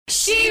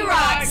She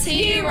rocks,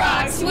 he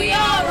rocks, we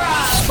all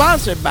rock.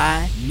 Sponsored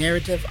by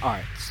Narrative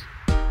Arts.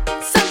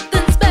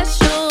 Something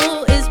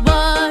special is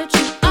what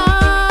you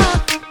are.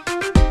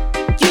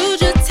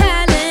 Use your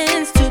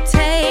talents to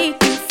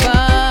take you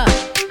far.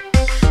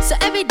 So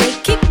every day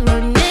keep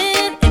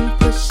learning and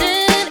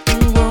pushing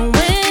and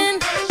growing.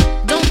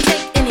 Don't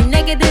take any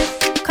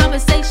negative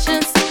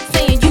conversations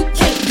saying you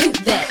can't do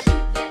that.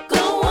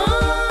 Go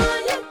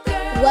on, you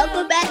girl.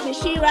 Welcome back to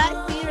She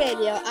Rocks C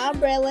Radio.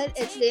 I'm Braylon,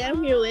 and today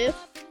I'm here with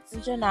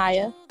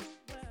Janaya,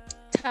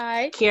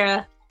 Ty,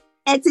 Kira.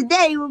 And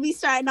today we'll be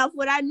starting off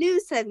with our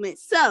news segment.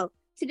 So,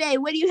 today,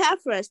 what do you have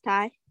for us,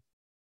 Ty?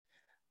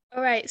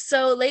 All right,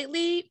 so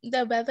lately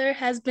the weather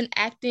has been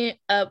acting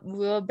up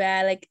real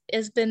bad. Like,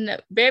 it's been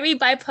very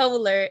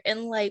bipolar,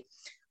 and like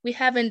we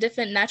having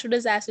different natural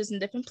disasters in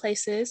different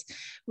places,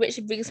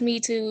 which brings me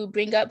to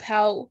bring up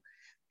how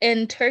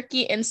in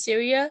Turkey and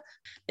Syria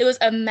there was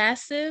a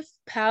massive,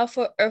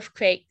 powerful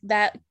earthquake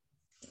that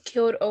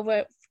killed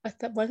over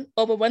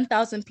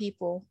 1,000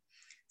 people.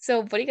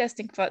 So, what do you guys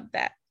think about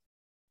that?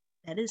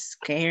 That is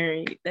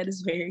scary. That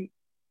is very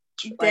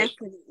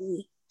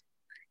Definitely.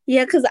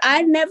 Yeah, because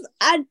I never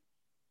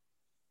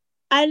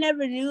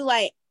knew,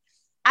 like,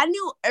 I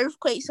knew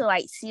earthquakes are,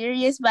 like,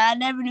 serious, but I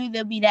never knew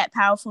they'd be that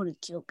powerful to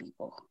kill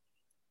people.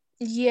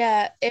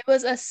 Yeah, it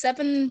was a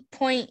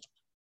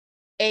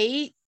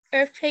 7.8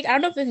 earthquake. I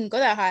don't know if it can go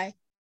that high.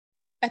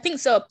 I think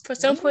so, for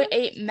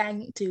 7.8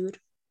 magnitude.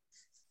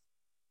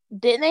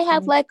 Didn't they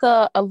have like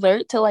a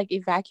alert to like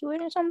evacuate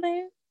or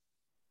something?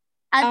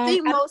 I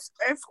think most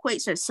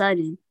earthquakes are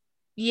sudden.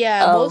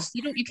 Yeah, most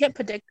you can't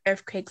predict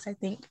earthquakes, I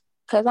think.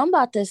 Cause I'm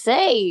about to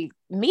say,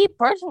 me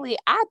personally,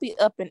 I'd be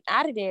up and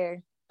out of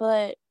there.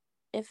 But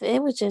if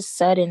it was just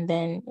sudden,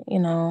 then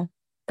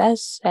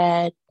that's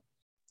sad.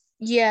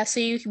 Yeah, so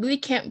you really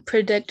can't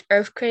predict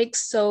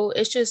earthquakes, so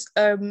it's just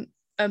a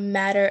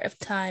matter of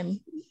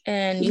time,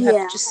 and you have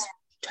to just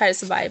try to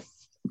survive.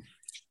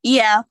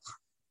 Yeah,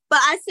 but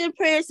I send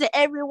prayers to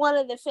every one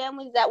of the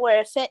families that were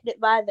affected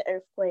by the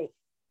earthquake.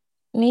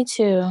 Me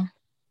too.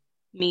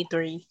 Me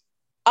 3.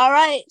 All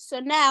right, so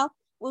now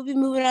we'll be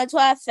moving on to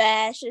our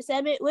fashion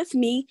segment with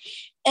me.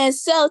 And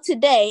so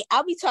today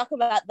I'll be talking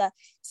about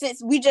since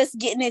we just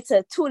getting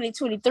into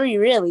 2023,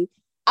 really,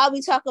 I'll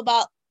be talking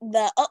about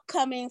the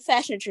upcoming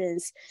fashion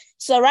trends.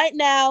 So right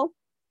now,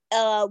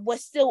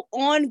 what's still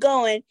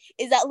ongoing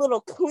is that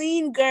little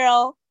clean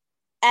girl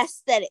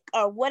aesthetic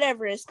or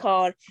whatever it's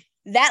called.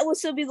 That will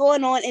still be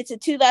going on into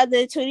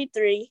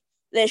 2023.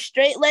 The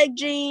straight leg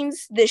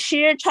jeans, the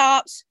sheer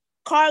tops,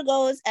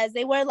 cargos as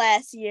they were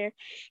last year,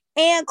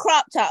 and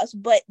crop tops,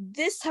 but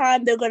this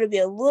time they're going to be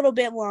a little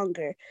bit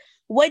longer.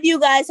 What do you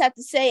guys have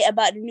to say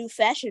about the new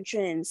fashion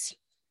trends?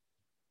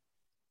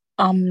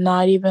 I'm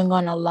not even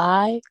gonna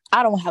lie.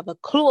 I don't have a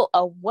clue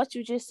of what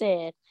you just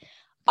said.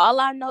 All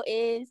I know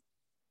is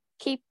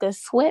keep the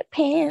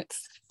sweatpants,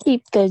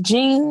 keep the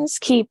jeans,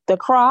 keep the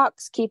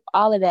Crocs, keep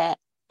all of that.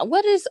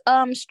 What is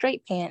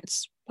straight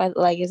pants?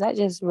 Like, is that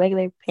just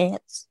regular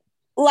pants?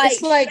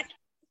 It's like,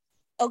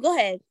 oh, go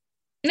ahead.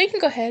 No, you can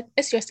go ahead.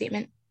 It's your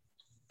statement.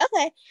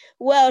 Okay.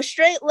 Well,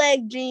 straight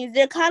leg jeans,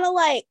 they're kind of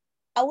like,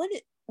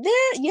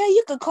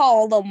 you could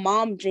call them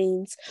mom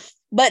jeans,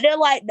 but they're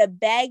like the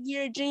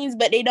baggier jeans,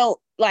 but they don't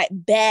like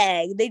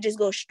bag. They just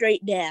go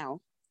straight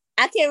down.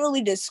 I can't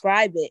really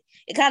describe it.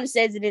 It kind of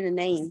says it in the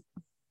name.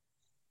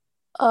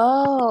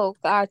 Oh,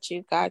 got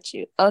you.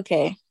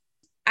 Okay.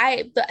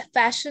 The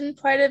fashion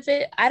part of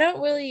it, I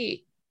don't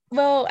really,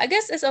 well, I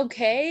guess it's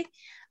okay.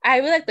 I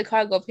really like the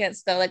cargo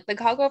pants though. Like the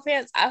cargo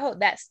pants, I hope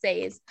that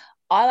stays.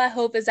 All I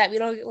hope is that we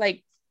don't get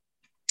like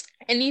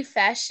any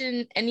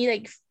fashion, any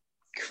like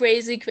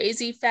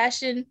crazy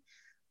fashion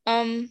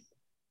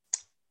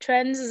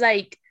trends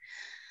like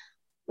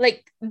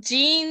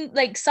jeans,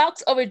 like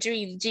socks over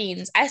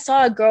jeans. I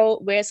saw a girl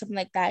wear something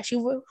like that. She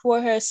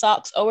wore her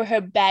socks over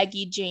her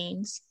baggy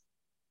jeans.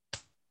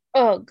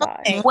 Oh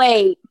god. Okay.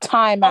 Wait,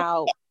 time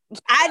out.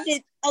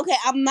 Okay,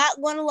 I'm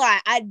not gonna lie.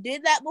 I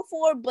did that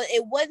before, but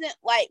it wasn't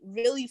like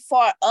really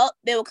far up.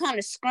 They were kind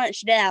of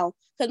scrunched down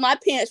because my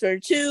pants were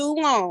too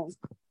long.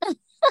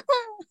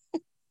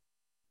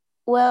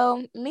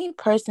 Well, me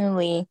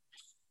personally,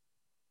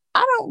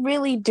 I don't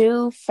really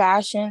do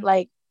fashion.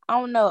 Like,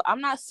 I don't know.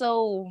 I'm not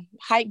so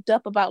hyped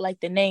up about like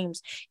the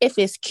names. If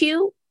it's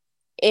cute,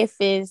 if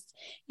it's,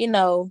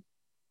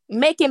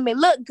 making me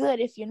look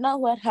good, if you know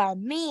what I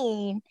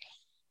mean,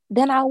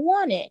 then I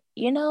want it,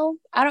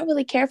 I don't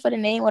really care for the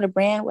name or the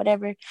brand,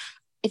 whatever.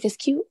 If it's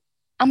cute,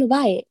 I'm gonna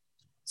buy it.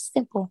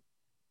 Simple.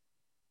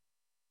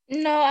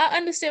 No, I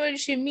understand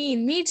what you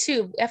mean. Me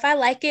too. If I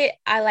like it,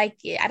 I like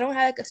it. I don't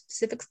have like a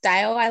specific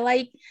style I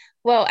like.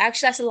 Well,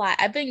 actually, that's a lie.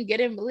 I've been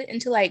getting really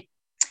into like,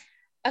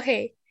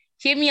 okay,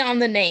 hear me on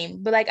the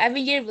name, but like I've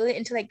been getting really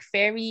into like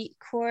fairy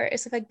core and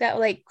stuff like that, or,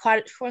 like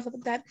cottage core and stuff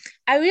like that.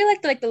 I really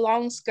like the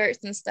long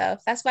skirts and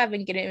stuff. That's what I've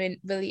been getting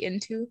really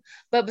into.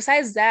 But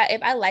besides that,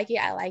 if I like it,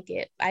 I like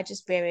it. I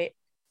just wear it.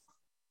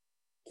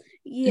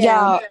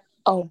 Yeah.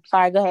 Oh,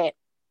 sorry. Go ahead.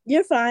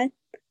 You're fine.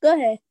 Go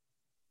ahead.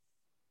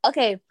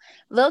 Okay,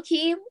 low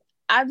key,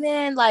 I've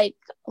been like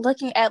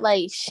looking at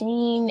like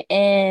Shein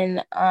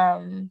and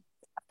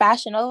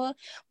Fashion Nova,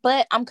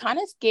 but I'm kind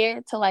of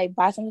scared to like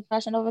buy something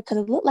Fashion Nova because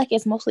it look like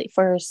it's mostly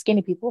for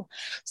skinny people.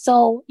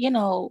 So,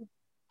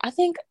 I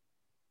think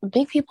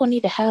big people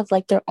need to have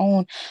like their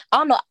own. I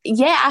don't know.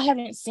 Yeah, I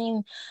haven't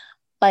seen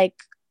like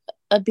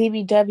a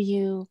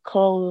BBW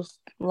clothes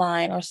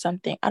line or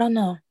something. I don't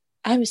know.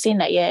 I haven't seen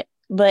that yet.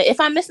 But if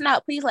I'm missing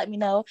out, please let me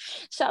know.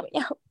 Shout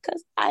me out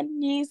because I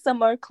need some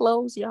more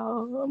clothes,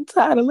 y'all. I'm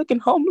tired of looking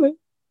homeless.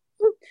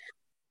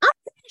 I'm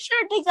pretty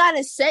sure they got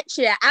a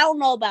section. I don't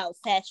know about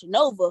Fashion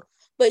Nova,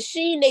 but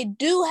Shein, they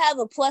do have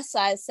a plus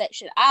size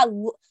section. I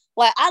go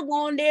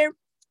on there.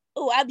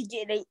 Oh, I be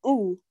getting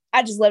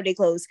I just love their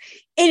clothes.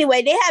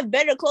 Anyway, they have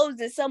better clothes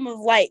than some of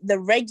like the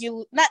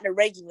regular, not the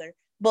regular,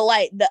 but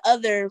like the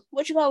other,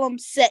 what you call them,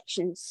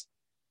 sections.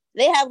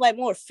 They have like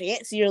more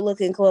fancier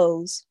looking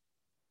clothes.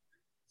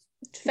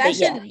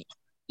 Fashion,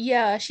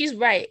 yeah, she's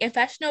right. In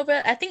Fashion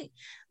Nova, I think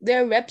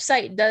their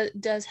website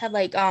does have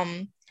like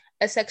a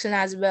section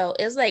as well.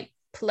 It's like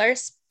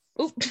plus,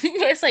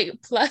 it's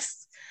like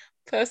plus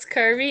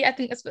curvy. I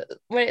think that's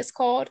what it's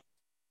called.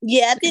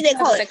 Yeah, I think they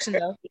call it section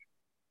though.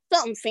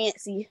 Something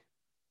fancy.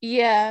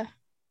 Yeah.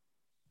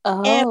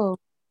 Oh.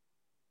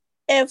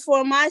 And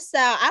for my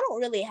style, I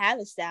don't really have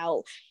a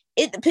style.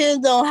 It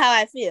depends on how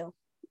I feel.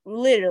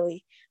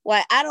 Literally.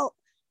 Like I don't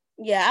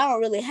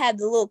really have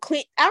the little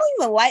clean. I don't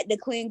even like the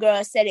clean girl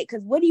aesthetic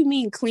because what do you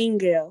mean clean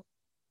girl?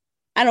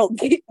 I don't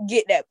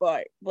get that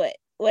part, but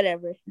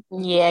whatever.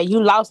 Yeah,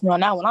 you lost me on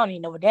that one. I don't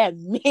even know what that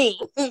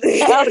means.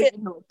 I don't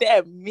even know what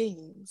that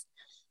means.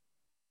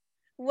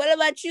 What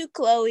about you,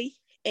 Chloe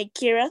and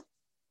Kira?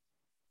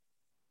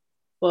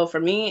 Well, for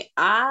me,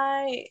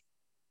 I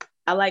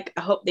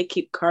hope they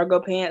keep cargo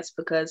pants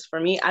because for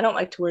me, I don't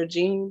like to wear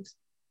jeans,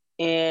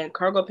 and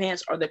cargo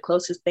pants are the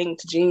closest thing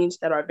to jeans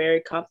that are very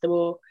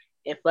comfortable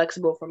and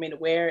flexible for me to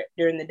wear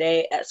during the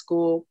day at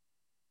school.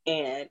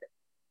 And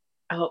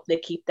I hope they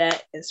keep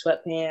that in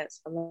sweatpants.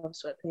 I love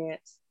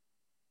sweatpants.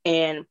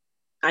 And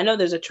I know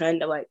there's a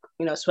trend of like,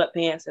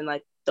 sweatpants and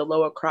like the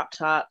lower crop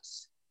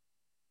tops,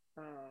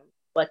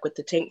 like with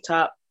the tank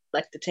top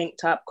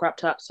crop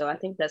top. So I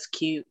think that's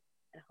cute.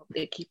 I hope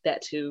they keep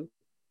that too.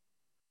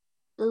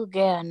 Oh,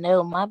 girl,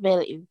 no, my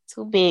belly is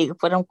too big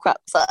for them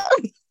crop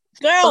tops.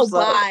 Girl,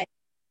 bye.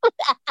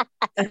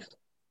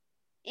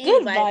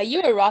 Goodbye,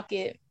 you a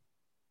rocket.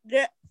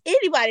 Girl,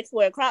 anybody can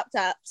wear crop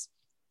tops.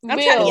 I'm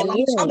Real. trying to get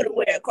my mama to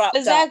wear a crop top.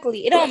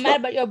 Exactly. It don't matter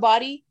about your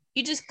body.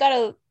 You just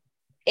gotta.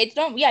 It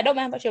don't matter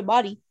about your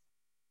body.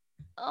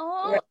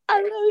 Oh,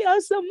 I love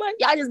y'all so much.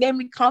 Y'all just gave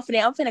me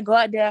confidence. I'm finna go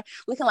out there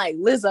looking like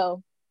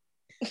Lizzo.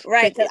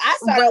 Right, because I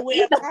started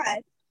wearing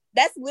mine.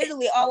 That's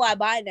literally all I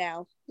buy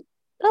now.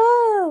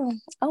 Oh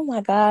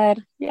my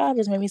God. Y'all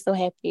just made me so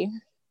happy.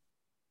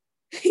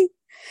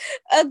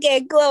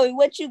 Okay, Chloe,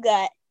 what you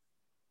got?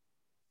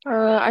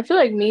 I feel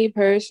like me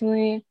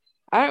personally,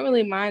 I don't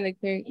really mind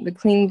the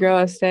clean girl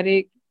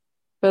aesthetic,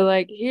 but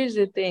like here's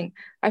the thing.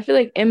 I feel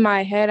like in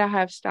my head I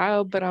have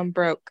style, but I'm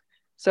broke.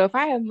 So if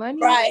I have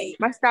money, right,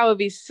 my style would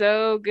be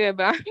so good,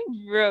 but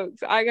I'm broke.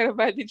 So I gotta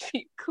buy the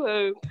cheap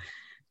clothes.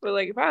 But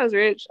like if I was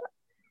rich,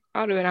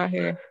 I would have been out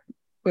here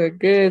with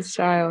good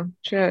style.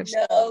 Trust.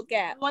 No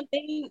cap. One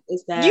thing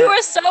is that You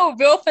are so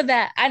real for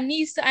that. I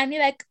need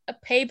like a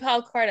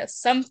PayPal card or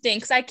something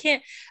because I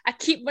keep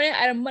running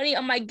out of money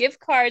on my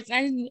gift cards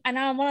and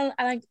I'm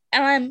like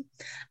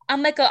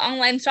an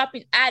online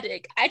shopping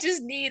addict. I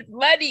just need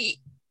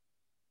money.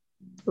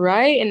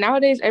 Right? And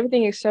nowadays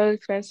everything is so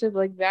expensive.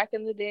 Like back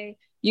in the day,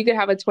 you could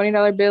have a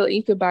 $20 bill and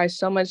you could buy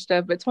so much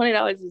stuff, but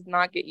 $20 does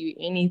not get you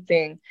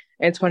anything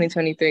in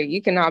 2023. You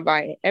cannot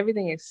buy it.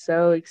 Everything is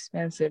so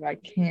expensive. I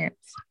can't.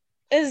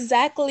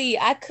 Exactly.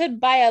 I could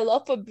buy a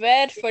loaf of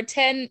bread for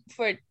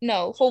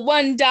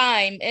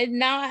 $1, and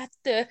now I have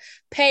to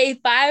pay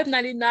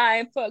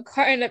 $5.99 for a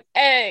carton of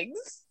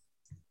eggs.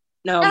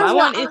 No, That's my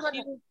what one I'm issue.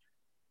 gonna-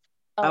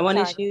 My one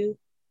sorry. issue.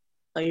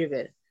 Oh, you're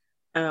good.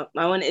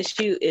 My one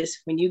issue is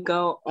when you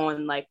go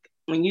on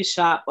when you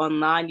shop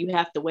online, you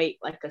have to wait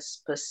like a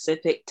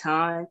specific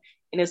time,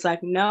 and it's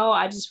like, no,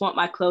 I just want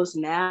my clothes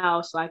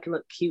now so I can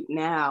look cute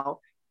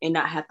now and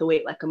not have to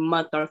wait like a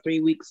month or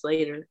 3 weeks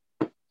later.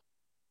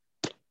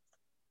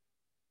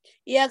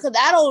 Yeah, because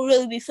I don't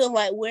really be feeling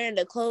like wearing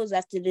the clothes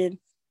after then.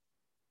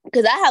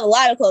 Because I have a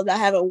lot of clothes I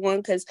haven't worn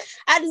because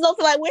I just don't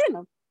feel like wearing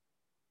them.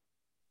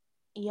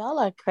 Y'all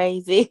are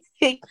crazy.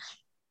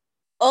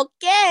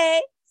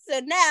 Okay,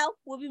 so now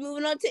we'll be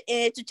moving on to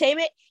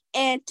entertainment.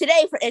 And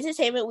today for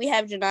entertainment, we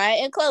have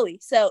Janiyah and Chloe.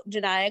 So,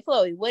 Janiyah and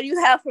Chloe, what do you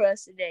have for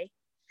us today?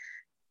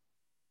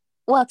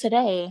 Well,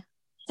 today,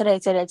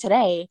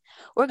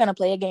 we're gonna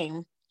play a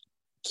game.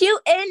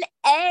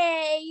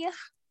 Q&A.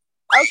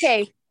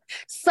 Okay,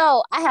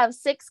 so I have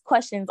 6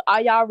 questions. Are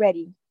y'all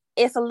ready?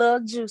 It's a little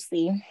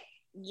juicy.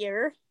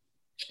 Yeah.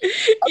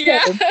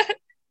 Yeah.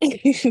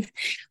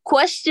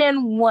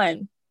 Question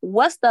 1.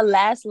 What's the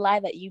last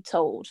lie that you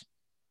told?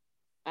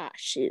 Ah,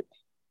 shoot.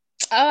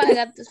 Oh, I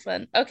got this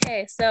one.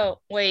 Okay,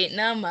 so wait,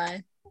 now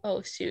mine.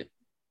 Oh shoot.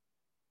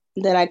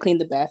 Then I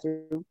cleaned the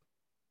bathroom.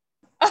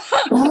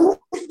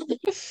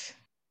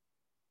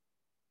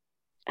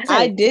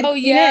 I did Oh,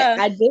 clean yeah.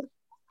 it.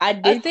 I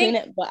did clean think-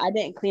 it, but I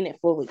didn't clean it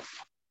fully.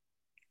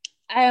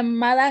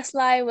 My last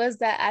lie was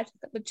that I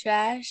took up the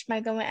trash. My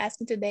grandma asked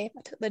me today if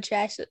I took the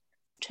trash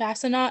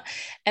or not,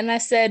 and I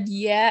said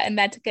yeah, and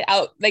I took it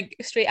out like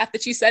straight after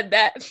she said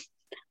that.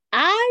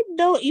 I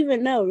don't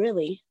even know,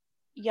 really.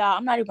 Y'all,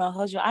 I'm not even gonna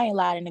hold you. I ain't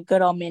lied in a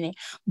good old minute.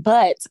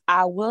 But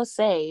I will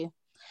say,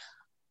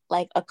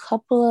 like a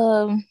couple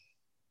of,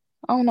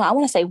 I don't know, I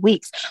want to say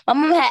weeks. My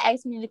mom had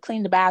asked me to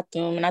clean the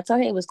bathroom, and I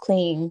told her it was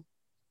clean.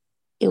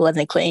 It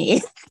wasn't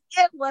clean.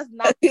 It was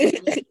not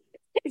clean.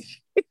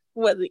 It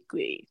wasn't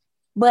clean.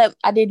 But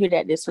I did do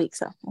that this week,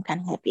 so I'm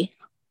kind of happy.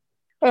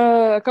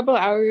 A couple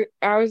of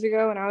hours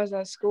ago when I was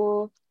at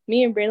school,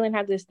 me and Braylon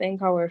had this thing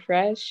called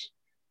Refresh.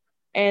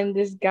 And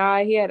this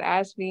guy, he had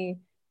asked me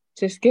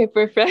to skip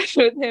Refresh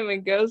with him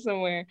and go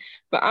somewhere.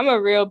 But I'm a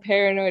real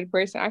paranoid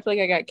person. I feel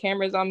like I got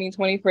cameras on me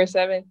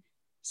 24/7.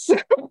 So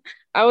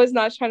I was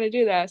not trying to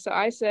do that. So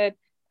I said,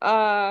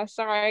 sorry,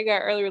 I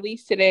got early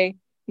release today.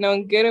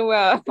 Knowing good and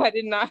well, I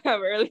did not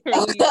have early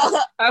release.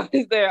 I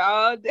was there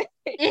all day.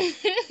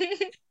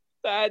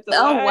 So I had to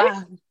lie.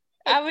 Wow.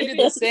 I would do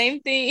the same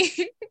thing.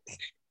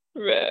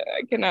 Bruh,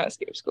 I cannot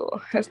skip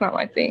school. That's not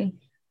my thing.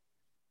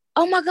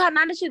 Oh my God,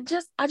 now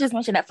that I just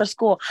mentioned that for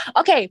school.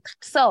 Okay,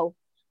 so,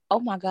 oh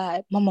my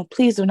God, Mama,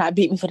 please do not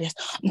beat me for this.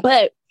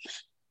 But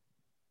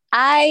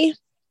I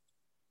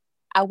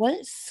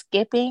wasn't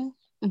skipping,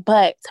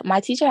 but my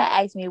teacher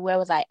had asked me where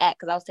was I at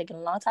because I was taking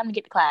a long time to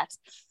get to class.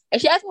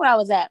 And she asked me where I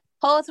was at.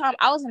 Whole time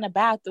I was in the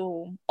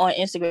bathroom on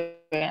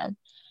Instagram.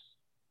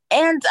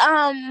 And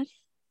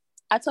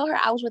I told her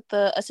I was with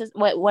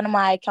one of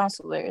my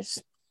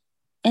counselors.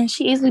 And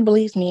she easily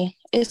believes me.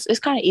 It's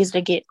kind of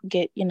easy to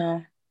get,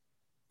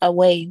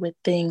 away with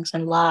things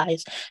and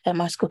lies at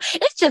my school.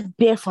 It's just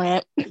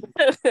different.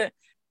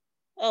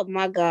 Oh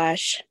my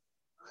gosh.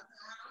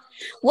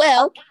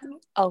 Well,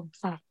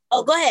 sorry.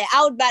 go ahead.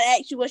 I was about to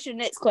ask you what's your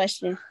next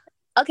question.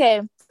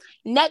 Okay,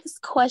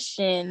 next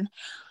question.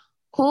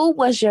 Who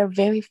was your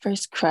very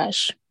first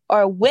crush?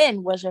 Or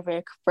when was your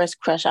very first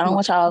crush? I don't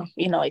want y'all,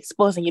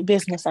 exposing your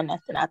business or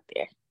nothing out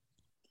there.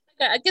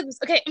 I get this.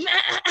 Okay.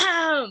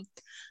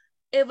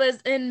 It was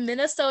in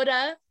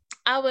Minnesota.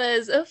 I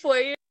was 4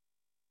 years.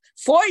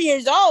 4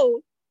 years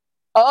old?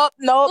 Oh,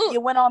 no, Ooh. You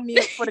went on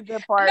mute for the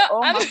good part. No,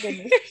 my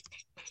goodness.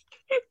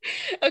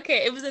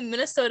 Okay, it was in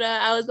Minnesota.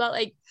 I was about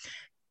like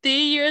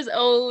 3 or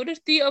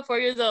 4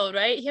 years old,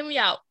 right? Hear me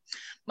out.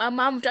 My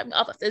mom dropped me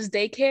off at this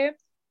daycare,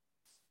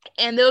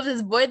 and there was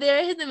this boy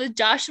there. His name was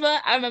Joshua.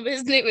 I remember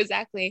his name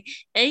exactly.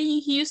 And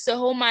he used to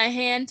hold my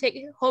hand,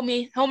 hold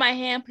my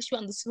hand, push me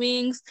on the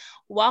swings,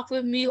 walk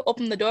with me,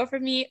 open the door for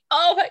me.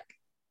 Oh my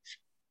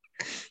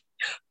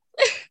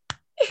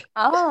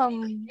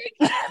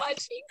My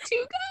cheek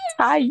too,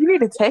 Ty, you need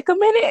to take a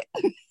minute.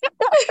 guys.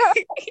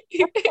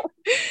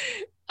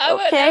 I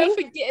would never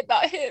forget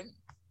about him.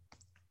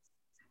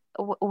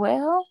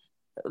 Well,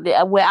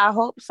 I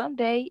hope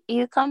someday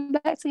he'll come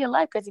back to your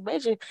life because he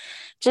made you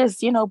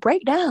just,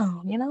 break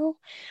down,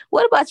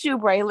 What about you,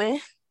 Braylon?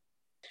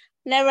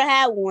 Never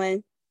had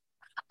one.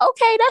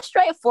 Okay, that's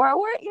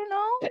straightforward,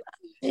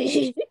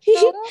 Okay.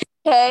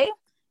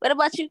 What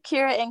about you,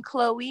 Kira and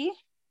Chloe?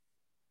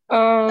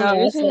 Go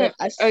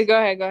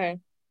ahead.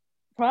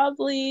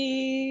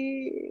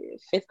 Probably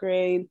 5th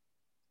grade.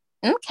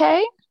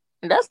 Okay.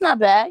 That's not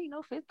bad,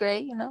 5th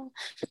grade,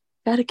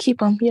 Gotta keep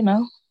them,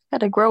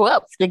 gotta grow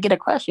up to get a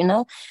crush, I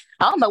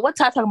don't know what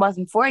Ty talking about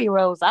some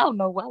 4-year-olds. I don't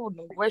know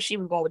where she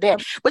was going with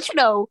that. But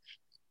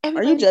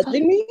are you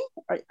judging me?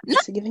 Are you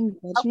giving me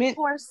judgment? Of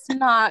course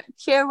not,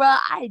 Kira.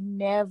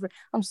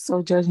 I'm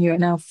so judging you right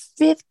now.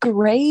 5th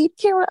grade,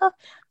 Kira.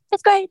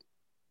 5th grade.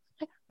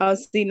 Oh,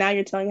 see, now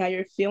you're telling how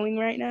you're feeling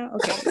right now?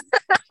 Okay.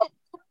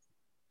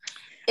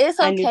 It's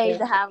okay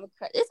to have a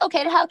crush. It's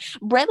okay to have.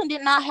 Braylon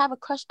did not have a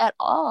crush at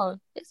all.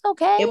 It's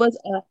okay.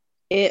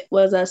 It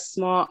was a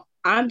small.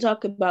 I'm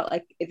talking about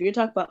like if you're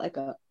talking about like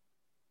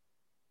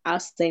I'll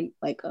say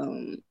like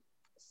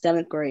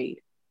 7th grade.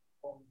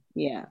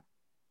 Yeah,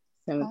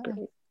 7th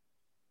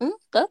grade.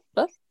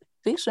 That's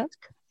decent.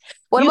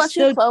 What about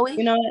you, Chloe?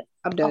 You know what?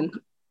 I'm done.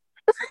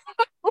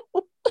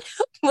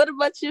 What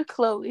about you,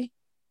 Chloe?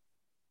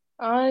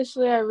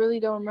 Honestly, I really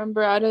don't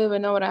remember. I don't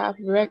even know what I had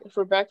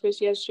for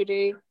breakfast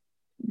yesterday.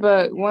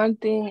 But one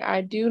thing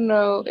I do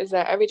know is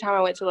that every time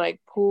I went to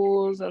like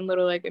pools and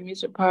little like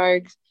amusement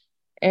parks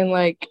and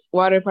like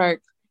water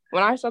parks,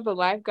 when I saw the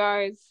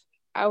lifeguards,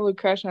 I would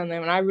crush on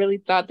them. And I really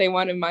thought they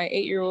wanted my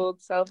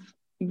 8-year-old self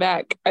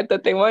back. I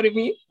thought they wanted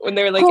me when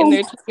they were like in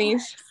their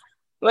 20s.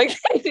 Like,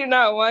 I do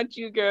not want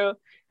you, girl.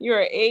 You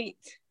are 8.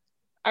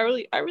 I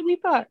really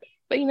thought.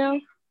 But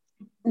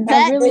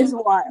that is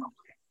wild.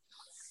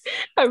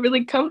 I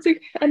really come to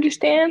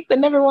understand they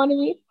never wanted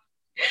me.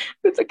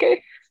 It's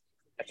okay.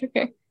 It's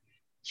okay.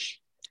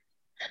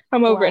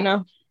 I'm over it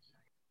now.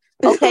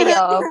 Okay,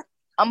 y'all.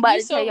 I'm about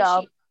to tell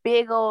y'all a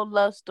big old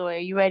love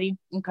story. You ready?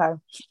 Okay.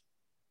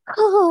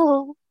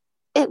 Oh,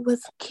 it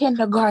was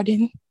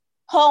kindergarten.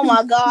 Oh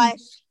my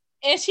gosh.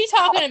 And she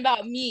talking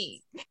about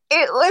me.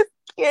 It was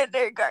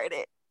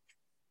kindergarten.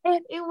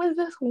 And it was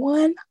this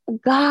one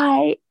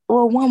guy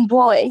or one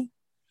boy.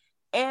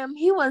 And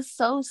he was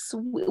so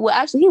sweet. Well,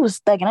 actually, he was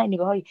thugging. I ain't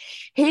gonna hold you.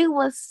 He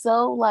was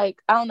so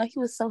like, I don't know, he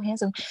was so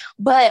handsome.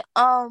 But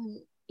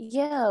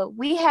yeah,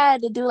 we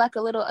had to do like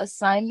a little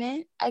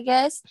assignment, I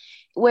guess,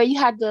 where you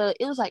had to,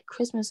 it was like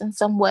Christmas and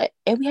somewhat,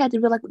 and we had to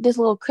build like this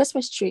little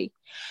Christmas tree.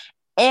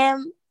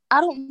 And I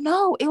don't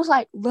know, it was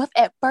like rough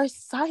at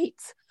first sight.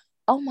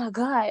 Oh my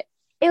God.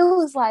 It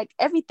was like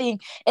everything.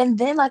 And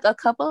then like a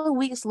couple of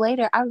weeks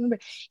later, I remember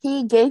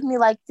he gave me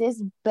like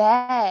this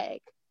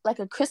bag, like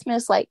a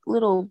Christmas like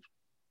little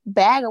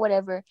bag or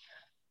whatever.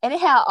 And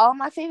it had all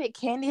my favorite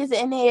candies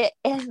in it.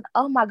 And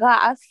oh my God,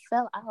 I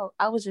fell out.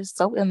 I was just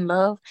so in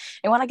love.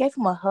 And when I gave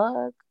him a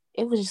hug,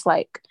 it was just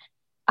like,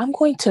 I'm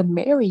going to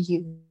marry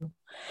you.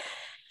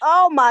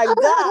 Oh my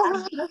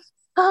God.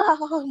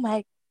 Oh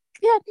my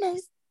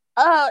goodness.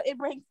 Oh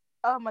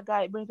my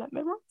God, it brings up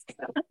memories.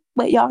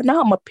 But y'all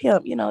know I'm a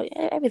pimp, you know,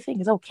 everything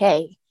is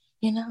okay,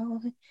 you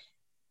know.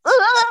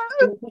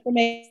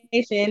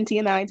 Information,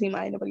 TMI,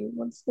 TMI, nobody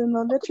wants to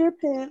know that you're a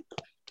pimp.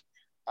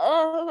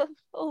 Oh.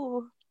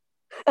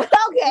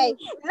 Okay,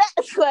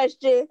 next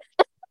question.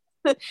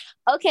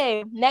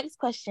 Okay, next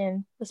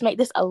question. Let's make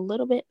this a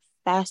little bit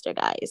faster,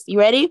 guys. You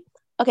ready?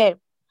 Okay.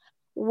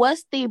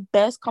 What's the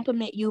best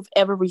compliment you've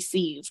ever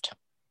received?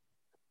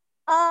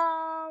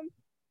 I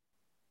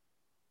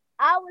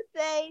would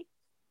say,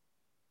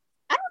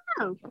 I don't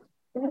know.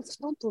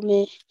 Best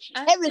compliment.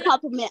 Every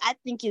compliment I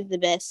think is the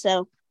best.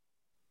 So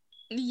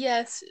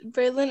Yes,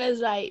 Berlin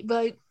is right.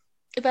 But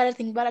if I had to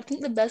think about it, I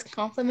think the best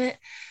compliment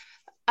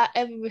I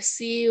ever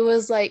received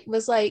was like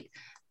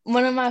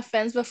one of my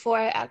friends before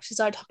I actually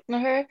started talking to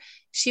her.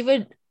 She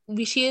was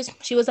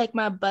like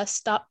my bus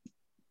stop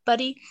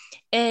buddy,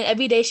 and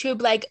every day she would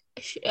be like,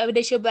 I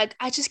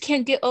just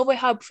can't get over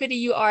how pretty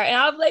you are, and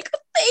I'm like,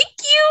 thank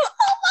you,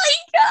 oh my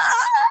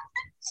God,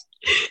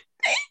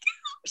 thank you.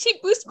 She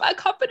boosts my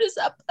confidence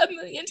up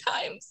 1,000,000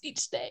 times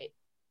each day.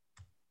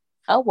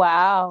 Oh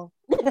wow.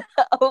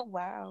 Oh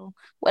wow.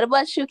 What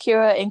about you,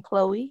 Kira and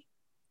Chloe?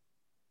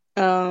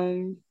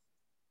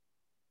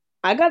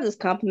 I got this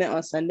compliment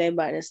on Sunday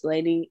by this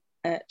lady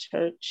at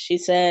church. She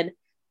said,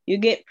 "You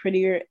get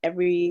prettier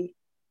every."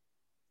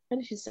 What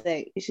did she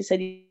say? She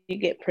said, "You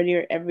get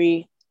prettier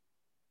every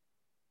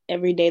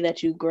day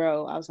that you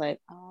grow." I was like,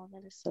 "Oh,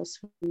 that is so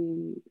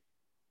sweet."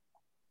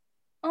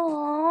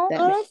 Oh,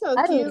 that's so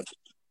cute.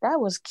 That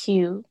was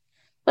cute.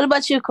 What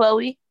about you,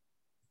 Chloe?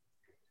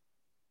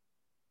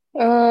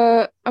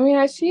 I mean,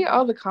 I see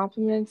all the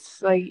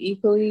compliments like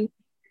equally.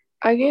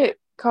 I get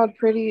called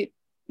pretty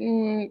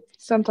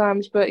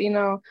sometimes, but you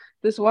know,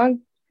 this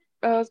one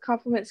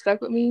compliment stuck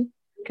with me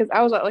because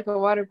I was at like a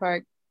water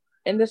park,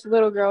 and this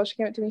little girl, she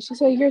came up to me, she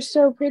said, "You're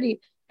so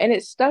pretty," and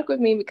it stuck with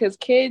me because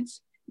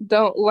kids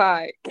don't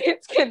lie.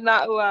 Kids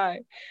cannot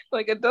lie.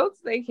 Like adults,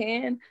 they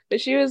can,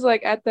 but she was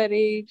like at that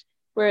age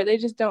where they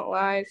just don't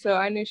lie. So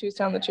I knew she was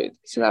telling the truth.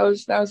 So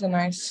that was a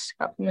nice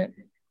compliment.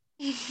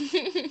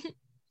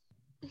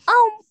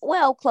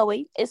 Well,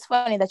 Chloe, it's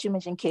funny that you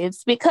mentioned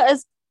kids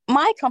because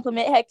my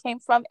compliment had came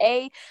from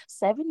a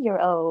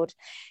 7-year-old,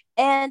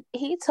 and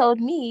he told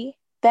me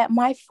that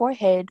my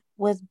forehead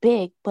was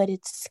big, but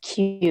it's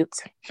cute.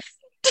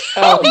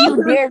 Oh,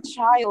 you dear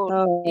child.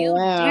 Oh, You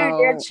wow.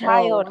 dear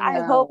child. Oh, I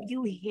wow. hope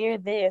you hear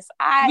this.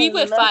 We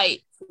would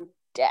fight.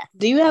 Death.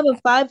 Do you have a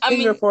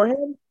 5-finger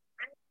forehead?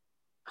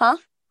 Huh?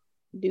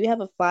 Do you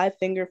have a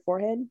 5-finger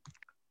forehead?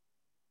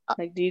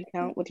 Like, do you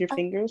count with your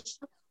fingers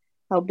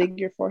how big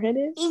your forehead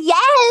is?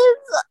 Yes.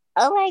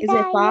 Oh my Is God.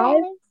 it 5?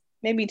 Yes.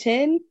 Maybe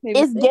 10? Maybe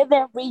It's 6?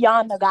 giving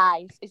Rihanna,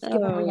 guys. It's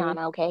giving Oh.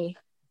 Rihanna, okay?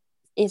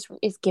 It's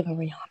giving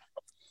Rihanna.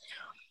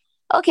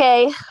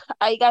 Okay.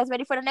 Are you guys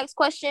ready for the next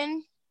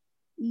question?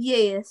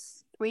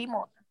 Yes. 3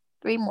 more.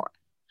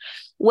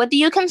 What do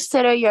you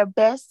consider your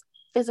best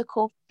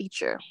physical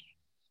feature?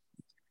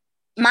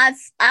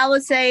 I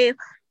would say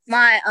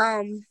my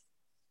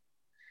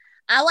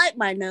I like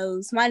my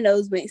nose. My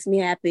nose makes me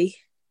happy.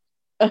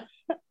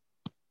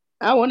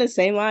 I want to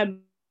say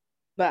mine,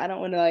 but I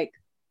don't want to like.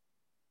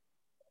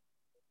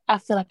 I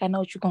feel like I know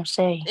what you're gonna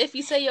say. If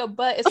you say your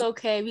butt, it's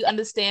okay. We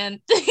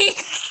understand.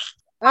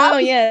 Oh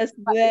yes,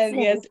 then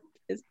yes,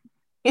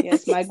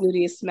 yes, my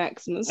gluteus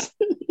maximus.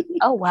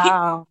 Oh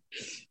wow.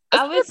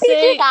 I would PG,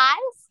 say,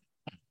 guys.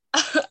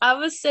 I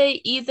would say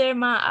either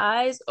my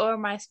eyes or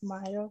my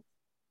smile.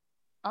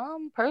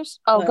 Go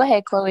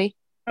ahead, Chloe.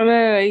 Oh,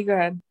 no, you go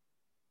ahead.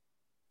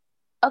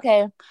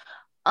 Okay.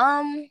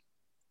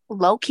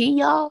 Low key,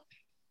 y'all.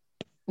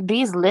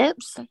 These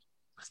lips,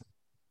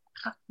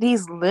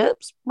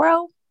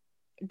 bro,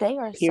 they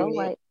are so Period.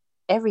 like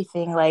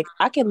everything. Like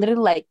I can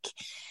literally like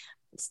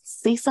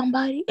see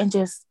somebody and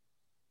just,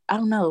 I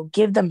don't know,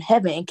 give them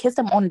heaven and kiss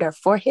them on their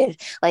forehead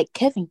like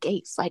Kevin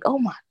Gates. Like, oh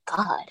my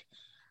God,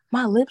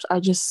 my lips are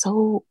just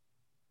so.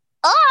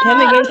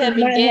 Kevin Gates Kevin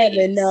is not Gates.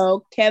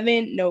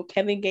 heaven. No,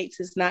 Kevin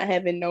Gates is not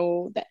heaven.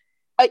 No, that.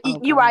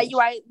 You're right.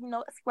 You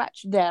know,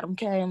 scratch that.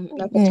 Okay.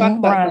 Not to talk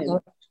about him.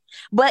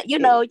 But you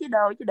know,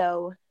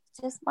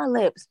 just my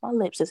lips. My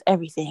lips is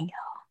everything,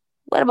 y'all.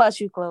 What about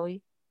you,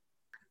 Chloe?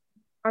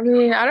 I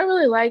mean, I don't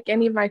really like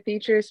any of my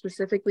features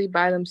specifically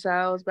by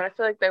themselves, but I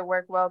feel like they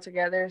work well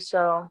together.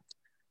 So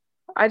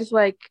I just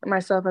like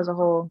myself as a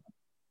whole.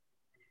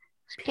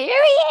 Period.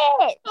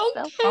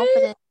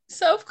 Okay.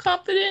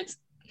 Self-confidence.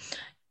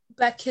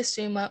 Black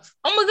History Month.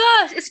 Oh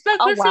my gosh, it's Black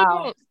Oh, History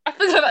wow. Month. I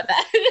forgot about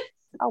that.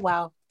 Oh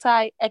wow.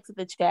 Ty, exit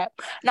the chat.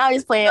 Now I'm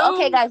just playing. No.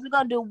 Okay, guys, we're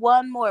gonna do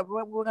one more.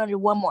 We're gonna do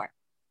one more.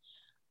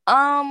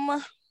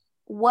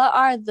 What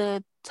are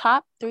the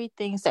top 3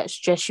 things that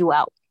stress you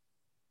out?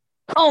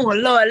 Oh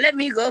Lord, let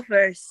me go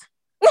first.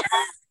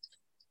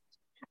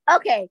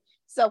 Okay,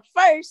 so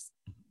first,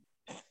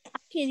 I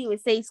can't even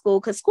say school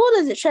because school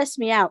doesn't stress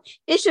me out.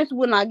 It's just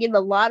when I get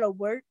a lot of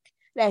work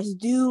that's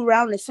due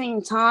around the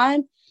same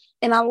time,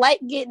 and I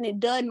like getting it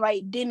done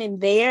right then and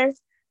there.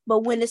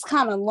 But when it's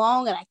kind of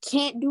long and I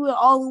can't do it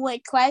all the way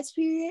class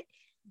period,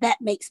 that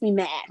makes me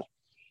mad.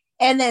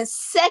 And then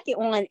second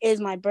one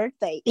is my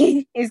birthday.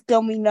 It's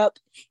coming up,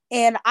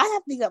 and I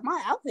have to get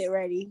my outfit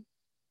ready.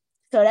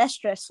 So that's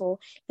stressful.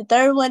 The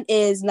third one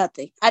is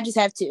nothing. I just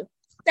have 2.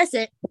 That's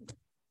it.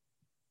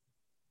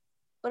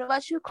 What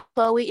about you,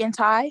 Chloe and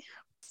Ty?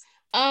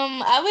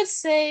 I would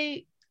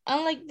say,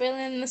 unlike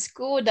Berlin, the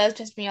school does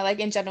stress me out. Like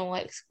in general,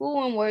 like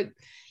school and work,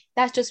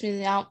 that stresses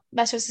me out.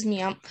 That stresses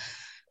me out.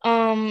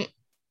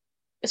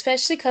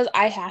 Especially because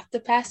I have to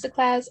pass the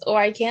class, or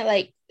I can't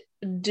like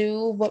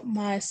do what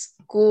my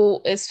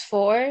school is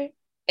for.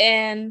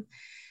 And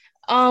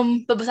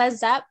but besides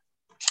that,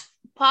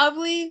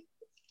 probably.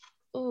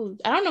 Oh,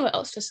 I don't know what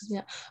else stresses me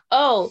out.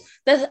 Oh,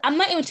 I'm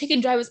not even taking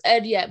driver's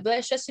ed yet, but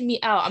it's stressing me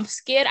out. I'm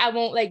scared I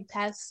won't like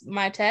pass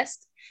my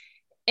test.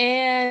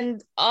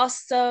 And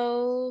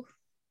also,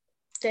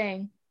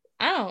 dang,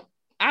 I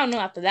don't know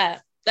after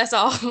that. That's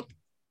all.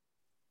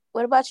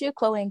 What about you,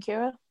 Chloe and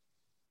Kira?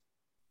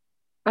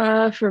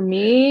 For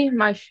me,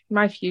 my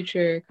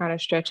future kind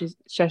of stretches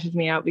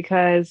me out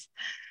because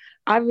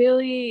I'm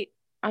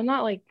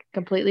not like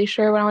completely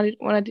sure what I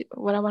want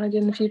to do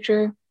in the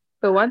future.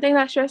 But one thing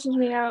that stresses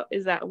me out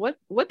is that what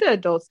do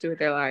adults do with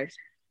their lives?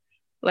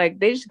 Like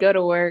they just go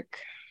to work,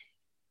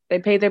 they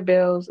pay their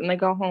bills, and they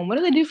go home. What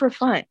do they do for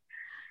fun?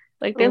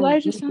 Like their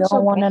lives just sound so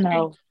don't want to boring.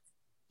 know.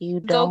 You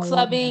Go don't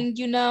clubbing,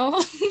 you know.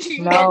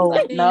 Go No,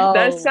 clubbing. no.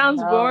 That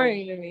sounds no.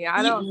 boring to me.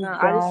 I don't You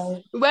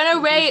know. don't.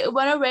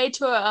 Run away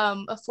to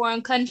a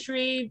foreign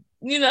country,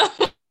 you know.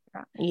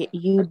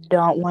 You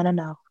don't want to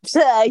know.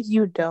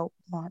 You don't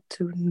want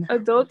to know.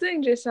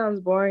 Adulting just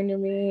sounds boring to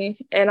me,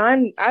 and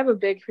I have a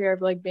big fear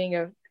of like being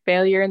a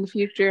failure in the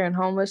future and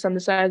homeless on the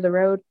side of the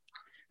road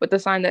with a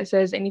sign that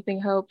says anything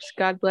helps,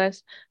 God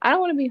bless. I don't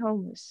want to be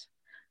homeless,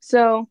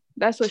 so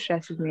that's what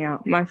stresses me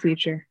out. My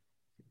future.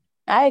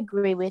 I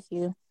agree with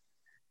you.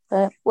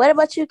 But what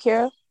about you,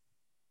 Kira?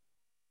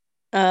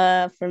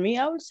 For me,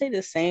 I would say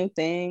the same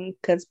thing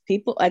because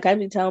people, like I've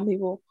been telling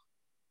people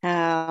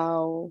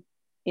how,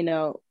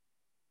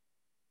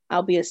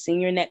 I'll be a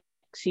senior next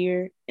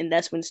year, and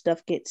that's when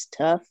stuff gets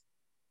tough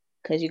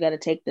because you got to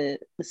take the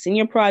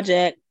senior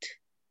project,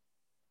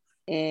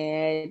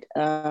 and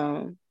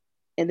then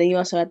you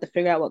also have to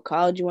figure out what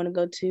college you want to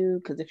go to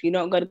because if you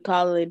don't go to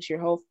college, your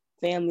whole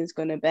family's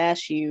gonna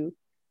bash you.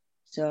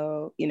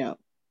 So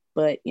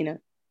but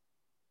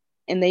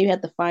and then you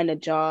have to find a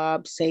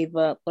job, save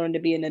up, learn to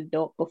be an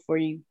adult before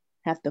you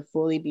have to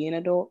fully be an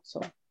adult.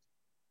 So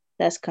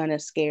that's kind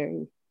of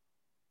scary.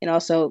 And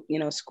also,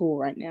 school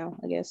right now,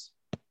 I guess.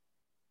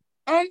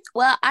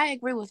 Well, I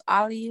agree with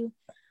all of you.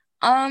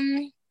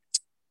 My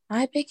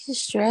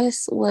biggest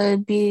stress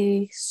would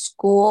be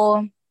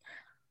school.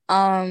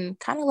 Kind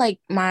of like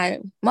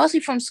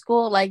mostly from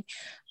school, like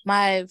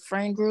my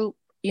friend group,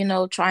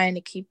 trying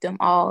to keep them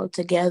all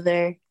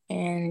together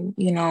and,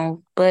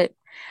 but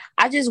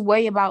I just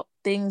worry about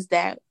things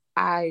that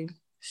I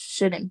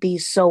shouldn't be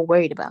so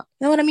worried about.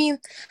 You know what I mean?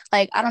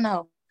 Like, I don't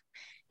know.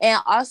 And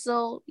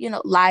also,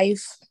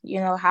 life,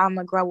 how I'm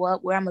gonna grow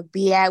up, where I'm gonna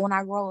be at when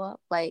I grow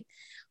up, like,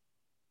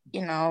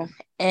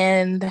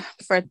 and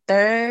for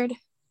third,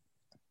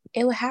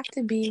 it would have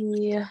to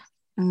be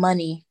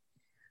money.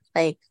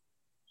 Like,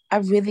 I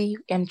really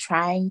am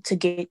trying to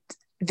get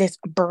this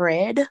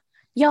bread,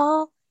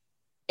 y'all.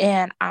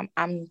 And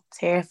I'm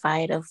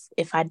terrified of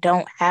if I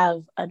don't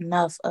have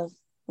enough of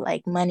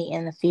like money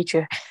in the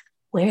future,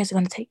 where is it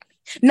gonna take me?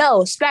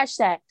 No, scratch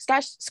that.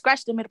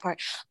 Scratch the middle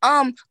part.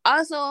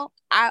 Also,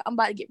 I'm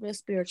about to get real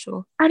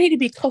spiritual. I need to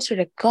be closer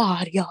to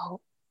God,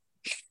 y'all.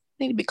 I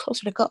need to be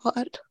closer to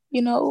God.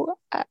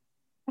 I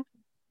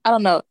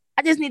don't know.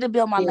 I just need to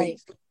build my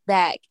life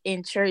back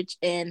in church,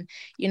 and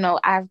I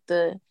have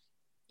to,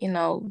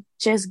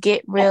 just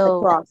get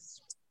real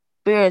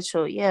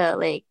spiritual. Yeah,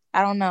 like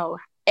I don't know.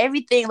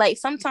 Everything, like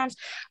sometimes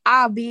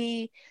I'll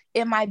be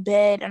in my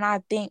bed and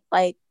I think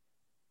like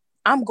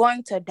I'm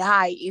going to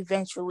die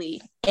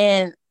eventually,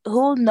 and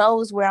who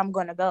knows where I'm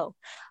gonna go.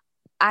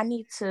 I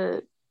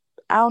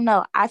don't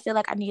know. I feel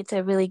like I need to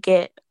really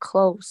get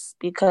close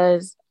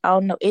because I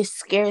don't know. It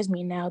scares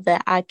me now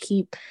that I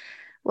keep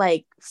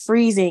like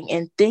freezing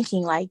and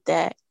thinking like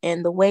that,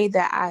 and the way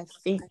that I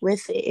think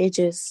with it,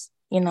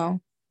 you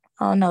know,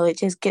 I don't know, it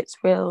just gets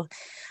real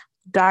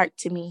dark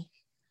to me.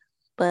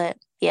 But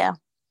yeah,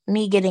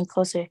 me getting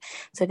closer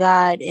to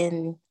God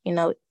and,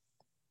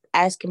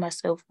 asking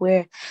myself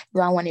where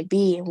do I want to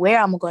be and where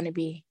I'm going to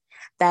be,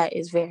 that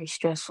is very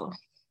stressful.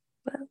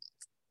 But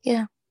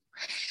yeah.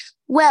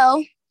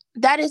 Well,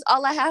 that is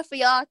all I have for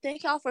y'all.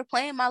 Thank y'all for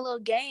playing my little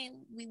game.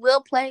 We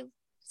will play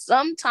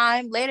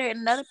sometime later in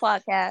another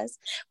podcast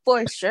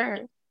for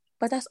sure.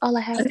 But that's all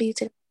I have for you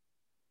today.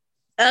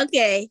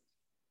 Okay.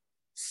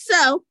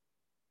 So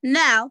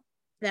now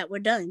that we're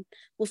done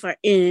with our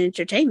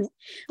entertainment,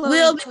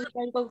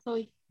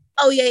 Chloe.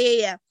 Oh,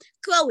 yeah.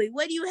 Chloe,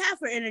 what do you have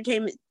for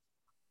entertainment?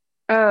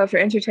 For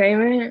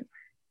entertainment?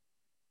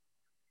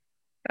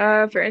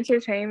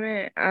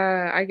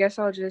 I guess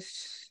I'll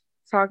just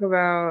talk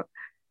about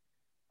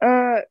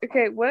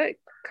okay, what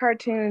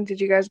cartoon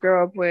did you guys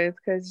grow up with?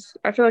 Because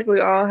I feel like we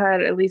all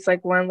had at least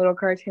like one little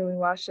cartoon we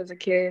watched as a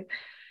kid.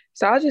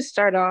 So I'll just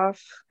start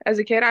off. As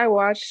a kid, I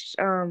watched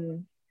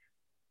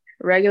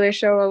Regular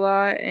Show a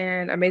lot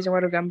and Amazing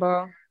World of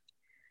Gumball.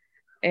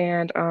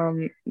 And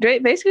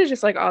basically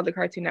just like all the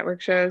Cartoon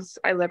Network shows.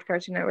 I loved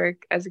Cartoon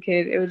Network as a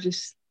kid. It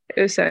was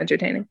so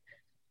entertaining.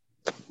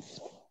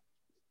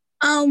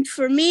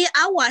 For me,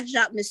 I watched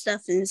Doc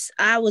McStuffins.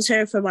 I was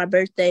her for my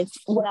birthday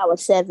when I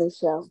was 7,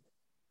 so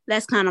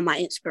that's kind of my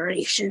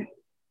inspiration.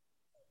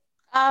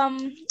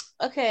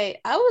 Okay,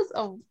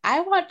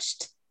 I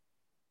watched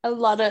a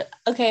lot of,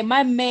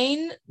 my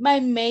main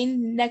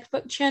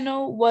Netflix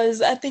channel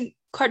was, I think,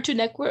 Cartoon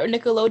Network or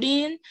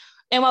Nickelodeon,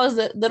 and I was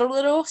a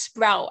little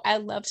Sprout. I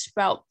love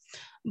Sprout,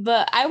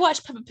 but I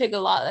watched Peppa Pig a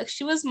lot. Like,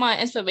 she was my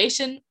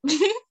inspiration.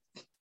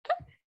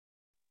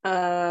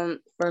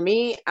 For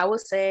me, I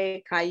would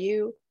say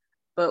Caillou,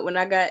 but when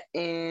I got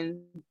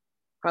in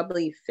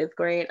probably 5th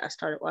grade, I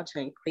started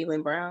watching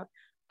Cleveland Brown.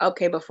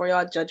 Okay, before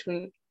y'all judge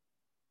me,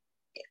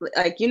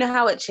 like, you know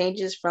how it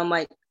changes from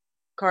like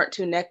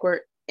Cartoon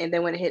Network, and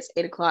then when it hits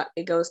 8 o'clock,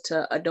 it goes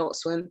to Adult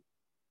Swim.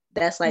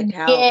 That's like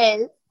how.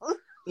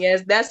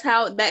 Yes, that's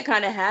how that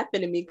kind of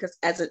happened to me, because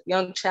as a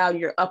young child,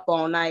 you're up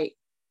all night.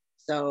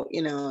 So,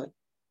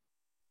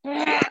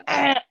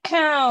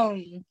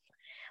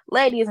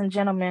 Ladies and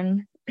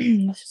gentlemen,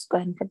 let's just go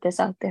ahead and put this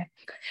out there.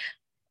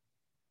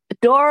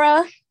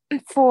 Dora,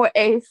 for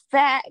a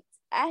fact,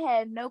 I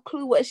had no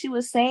clue what she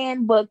was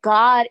saying, but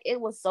God, it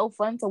was so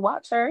fun to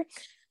watch her.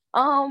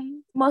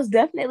 Most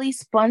definitely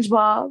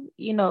SpongeBob,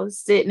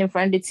 sitting in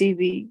front of the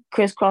TV,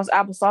 crisscross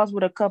applesauce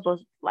with a cup of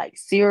like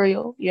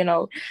cereal,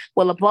 a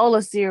bowl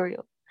of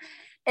cereal.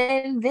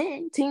 And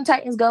then Teen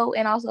Titans Go,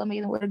 and also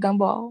Amazing with a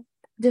Gumball.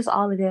 Just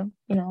all of them,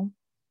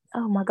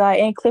 Oh my God.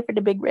 And Clifford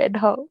the Big Red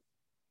Dog.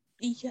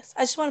 Yes,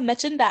 I just want to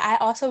mention that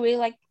I also really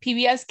like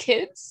PBS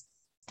Kids.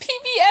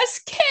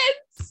 PBS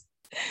Kids!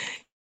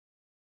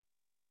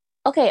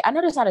 Okay, I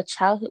know that's not a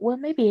childhood. Well,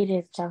 maybe it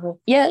is childhood.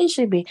 Yeah, it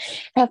should be.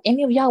 Have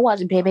any of y'all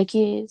watched Baby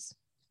Kids?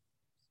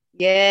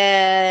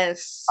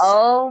 Yes.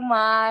 Oh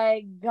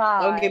my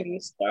God. Don't get me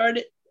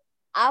started.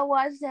 I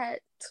watched that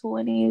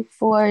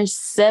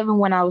 24/7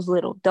 when I was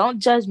little. Don't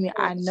judge me.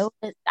 I know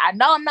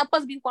I'm not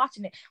supposed to be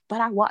watching it, but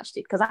I watched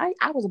it because I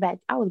was a bad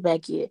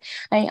kid.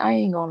 I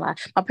ain't gonna lie.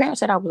 My parents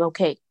said I was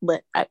okay,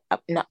 but I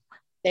no.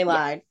 They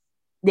lied.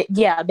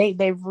 Yeah,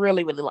 they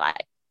really, really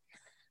lied.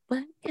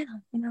 But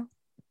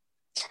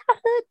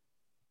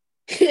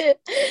childhood.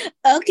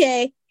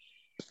 Okay.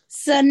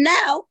 So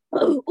now,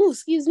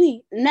 excuse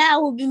me.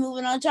 Now we'll be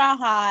moving on to our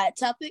hot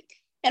topic.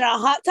 And our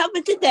hot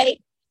topic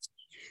today,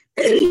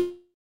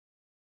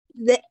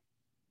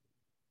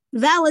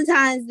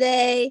 Valentine's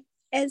Day.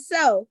 And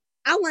so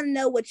I want to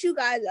know what you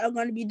guys are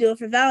going to be doing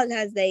for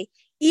Valentine's Day.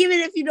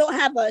 Even if you don't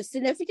have a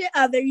significant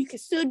other, you can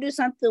still do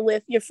something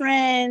with your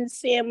friends,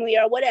 family,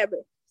 or whatever.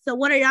 So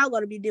what are y'all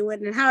going to be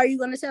doing, and how are you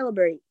going to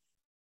celebrate?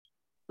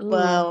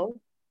 Well,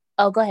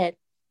 go ahead.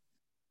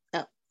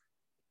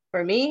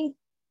 For me,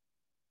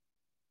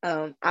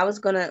 I was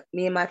gonna,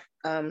 me and my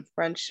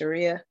friend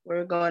Sharia, we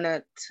were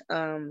gonna,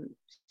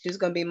 she was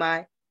gonna be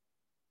my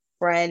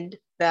friend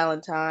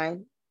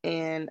Valentine,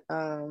 and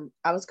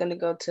I was gonna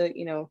go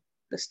to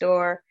the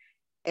store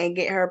and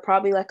get her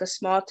probably like a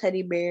small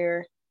teddy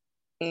bear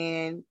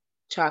and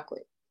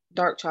chocolate,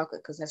 dark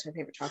chocolate, because that's her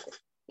favorite chocolate.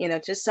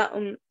 Just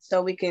something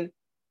so we can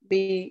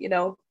be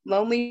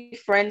lonely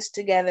friends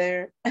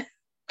together.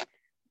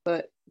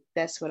 But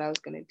that's what I was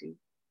gonna do.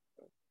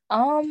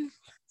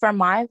 For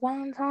my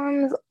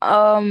Valentine's,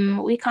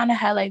 we kind of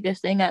had like this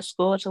thing at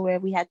school to where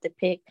we had to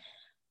pick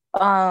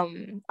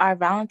our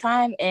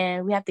Valentine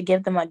and we have to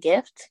give them a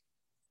gift.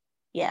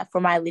 Yeah, for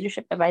my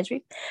leadership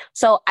advisory.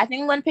 So I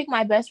think I'm gonna pick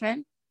my best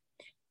friend.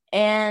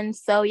 And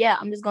so yeah,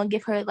 I'm just gonna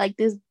give her like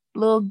this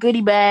little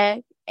goodie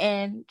bag,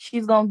 and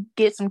she's gonna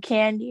get some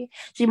candy.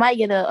 She might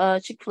get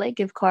a Chick-fil-A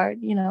gift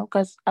card,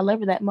 because I love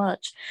her that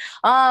much.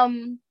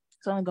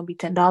 It's only gonna be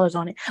 $10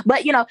 on it.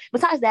 But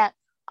besides that,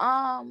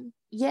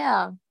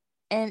 yeah.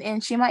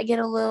 And she might get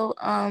a little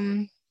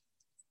I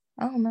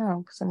don't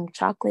know, some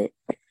chocolate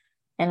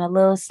and a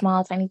little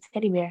small tiny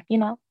teddy bear,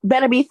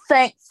 Better be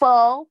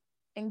thankful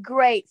and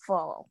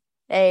grateful.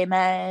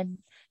 Amen.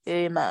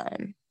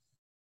 Amen.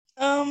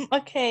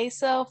 Okay,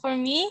 so for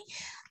me,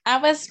 I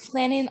was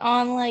planning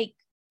on like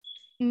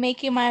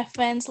making my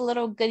friends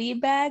little goodie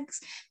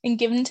bags and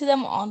giving to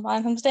them on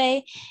Valentine's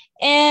Day.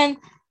 And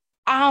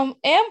I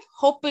am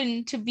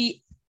hoping to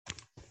be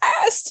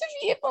asked to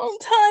be on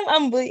time.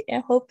 I'm really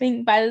am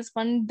hoping by this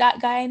one that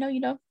guy I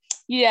know,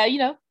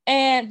 Yeah,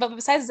 And but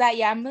besides that,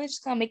 yeah, I'm really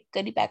just gonna make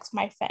goodie bags for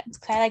my friends.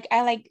 Cause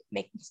I like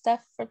making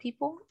stuff for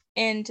people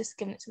and just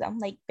giving it to them,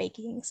 like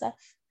baking and stuff.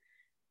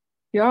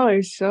 Y'all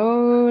are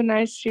so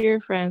nice to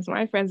your friends.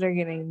 My friends are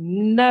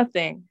getting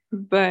nothing,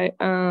 but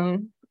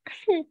I'm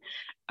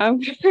I'm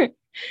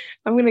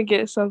gonna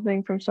get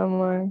something from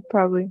someone,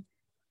 probably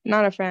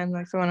not a friend,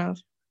 like someone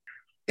else.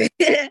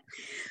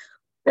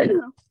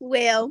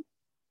 Well,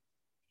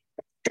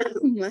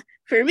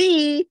 for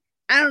me,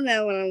 I don't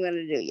know what I'm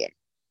gonna do yet.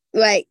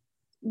 Like,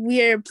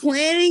 we're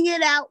planning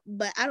it out,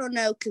 but I don't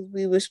know because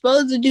we were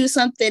supposed to do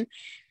something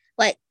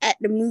like at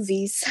the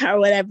movies or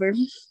whatever,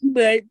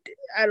 but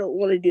I don't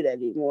want to do that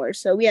anymore.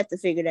 So we have to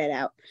figure that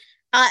out.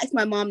 I'll ask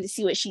my mom to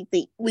see what she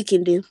think we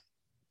can do.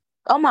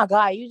 Oh my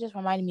God, you just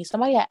reminded me.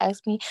 Somebody had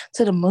asked me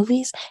to the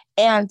movies,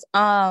 and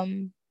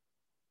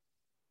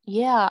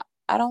yeah,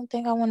 I don't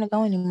think I want to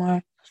go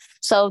anymore.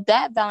 So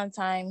that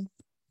Valentine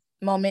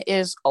moment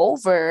is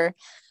over.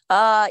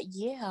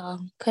 Yeah,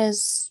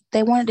 because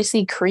they wanted to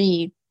see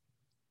Creed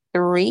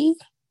 3.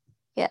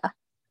 Yeah,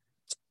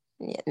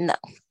 no.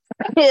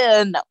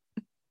 Yeah, no.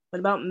 What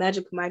about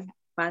Magic Mike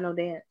Final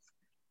Dance?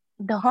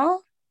 Huh?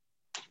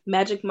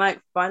 Magic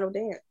Mike Final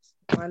Dance.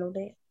 Final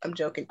Dance. I'm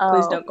joking. Oh.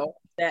 Please don't go watch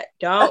that.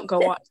 Don't go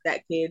watch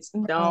that, kids.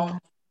 No. Don't.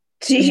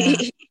 No.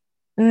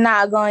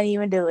 Not going to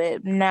even do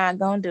it. Not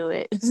going to do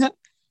it.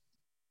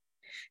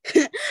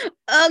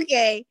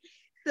 Okay,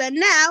 so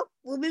now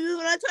we'll be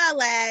moving on to our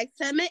last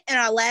segment, and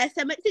our last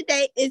segment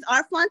today is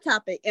our fun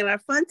topic, and our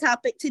fun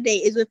topic today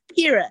is with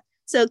Kira.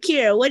 So,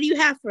 Kira, what do you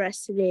have for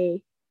us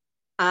today?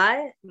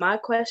 My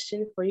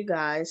question for you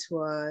guys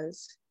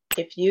was,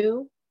 if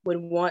you would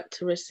want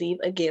to receive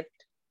a gift,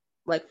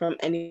 like from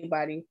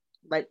anybody,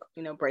 like,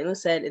 Braylon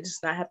said, it does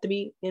not have to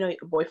be, a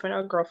boyfriend or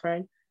a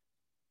girlfriend.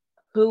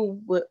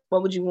 What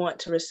would you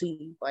want to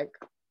receive? Like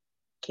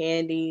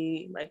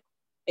candy, like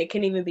it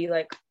can even be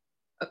like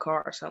a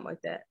car or something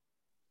like that.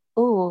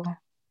 Ooh,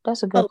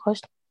 that's a good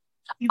question.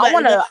 I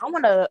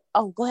want to,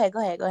 oh, go ahead.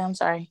 I'm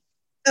sorry.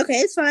 Okay,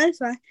 it's fine.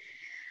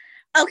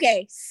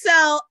 Okay,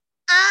 so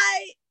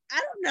I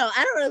don't know.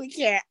 I don't really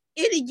care.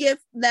 Any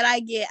gift that I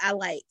get, I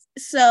like.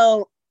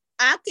 So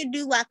I could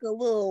do like a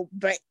little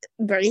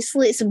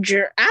bracelet, some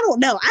I don't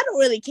know. I don't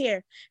really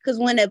care. Because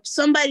if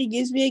somebody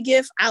gives me a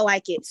gift, I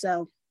like it.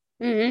 So,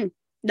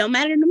 don't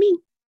matter to me.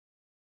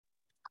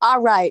 All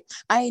right.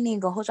 I ain't even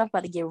gonna hold you. I'm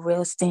about to get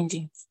real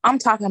stingy. I'm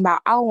talking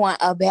about I want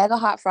a bag of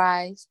hot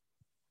fries.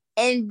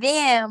 And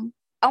then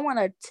I want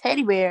a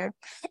teddy bear.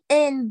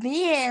 And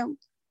then,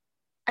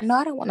 no,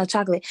 I don't want no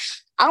chocolate.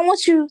 I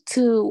want you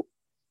to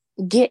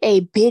get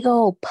a big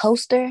old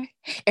poster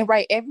and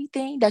write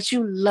everything that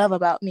you love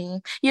about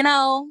me,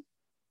 And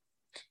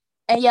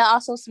yeah,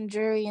 also some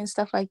jewelry and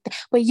stuff like that.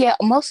 But yeah,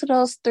 most of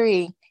those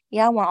 3.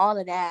 Yeah, I want all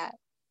of that.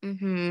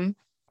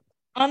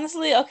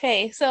 Honestly,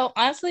 okay. So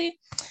honestly,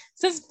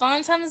 since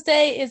Valentine's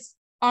Day is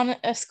on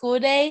a school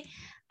day,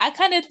 I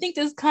kind of think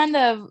it's kind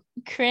of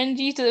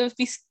cringy to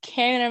be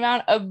carrying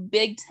around a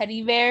big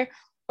teddy bear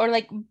or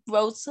like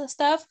rose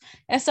stuff.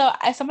 And so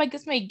if somebody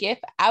gives me a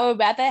gift, I would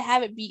rather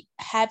have it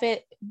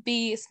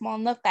be small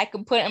enough that I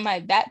can put it in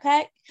my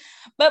backpack.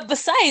 But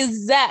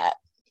besides that,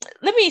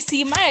 let me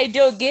see. My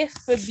ideal gift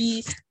would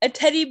be a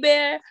teddy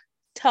bear,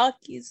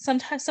 talkies,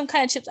 sometimes some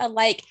kind of chips I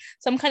like,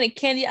 some kind of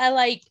candy I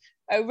like,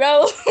 a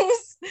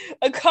rose,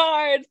 a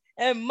card,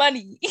 and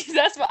money.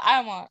 That's what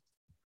I want.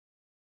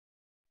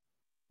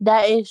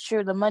 That is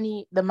true. The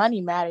money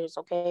matters,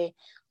 okay?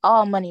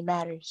 All money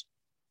matters.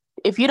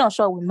 If you don't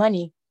show up with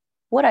money,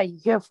 what are you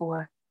here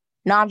for?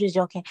 No, I'm just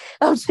joking.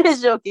 I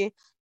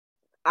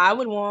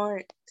would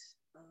want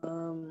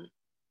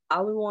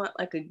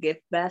like a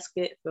gift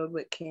basket filled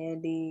with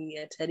candy,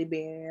 a teddy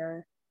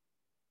bear,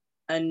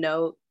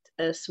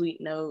 a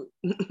sweet note,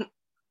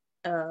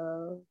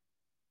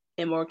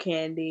 and more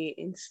candy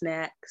and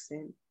snacks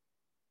and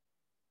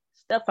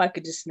stuff I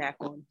could just snack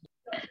on.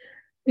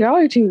 Y'all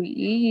are too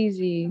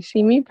easy.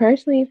 See, me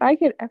personally, if I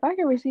could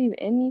receive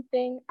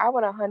anything, I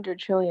want $100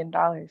 trillion.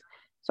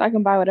 So I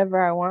can buy whatever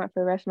I want for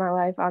the rest of my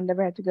life. I'll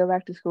never have to go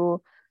back to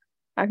school.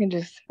 I can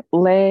just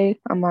lay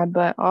on my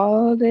butt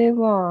all day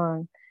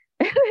long.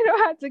 They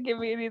don't have to give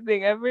me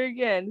anything ever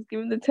again. Just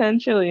give me the 10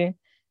 trillion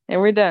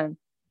and we're done.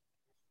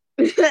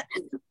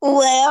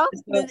 Well,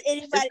 does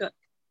anybody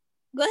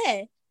go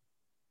ahead?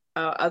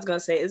 I was gonna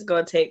say it's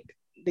gonna take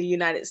the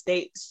United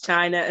States,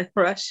 China, and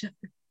Russia.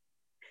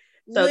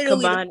 So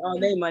Literally combine all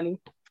their money.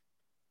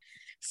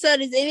 So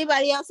does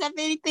anybody else have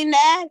anything to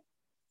add?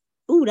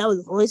 Ooh, that was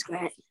a voice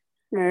crack.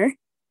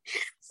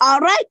 All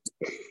right.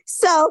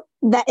 So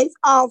that is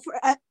all for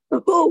us.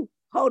 Ooh,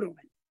 hold on.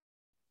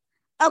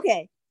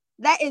 Okay.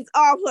 That is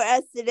all for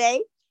us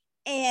today.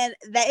 And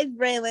that is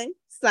Braylon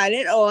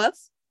signing off.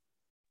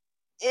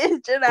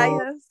 It's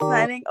Janaya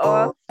signing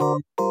off.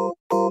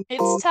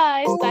 It's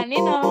Ty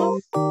signing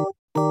off.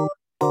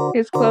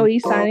 It's Chloe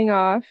signing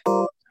off.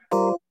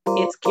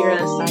 It's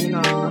Kira signing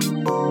off.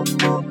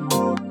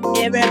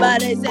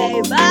 Everybody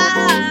say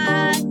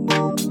bye.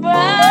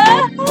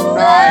 Bye.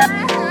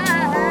 Bye.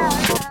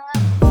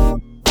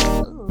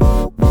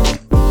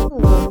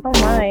 Oh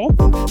my.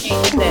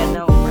 You said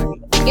no, right?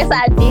 Yes,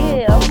 I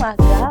did. Oh my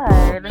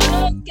god.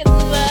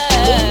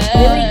 Goodbye.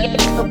 Really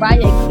getting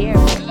Mariah Carey.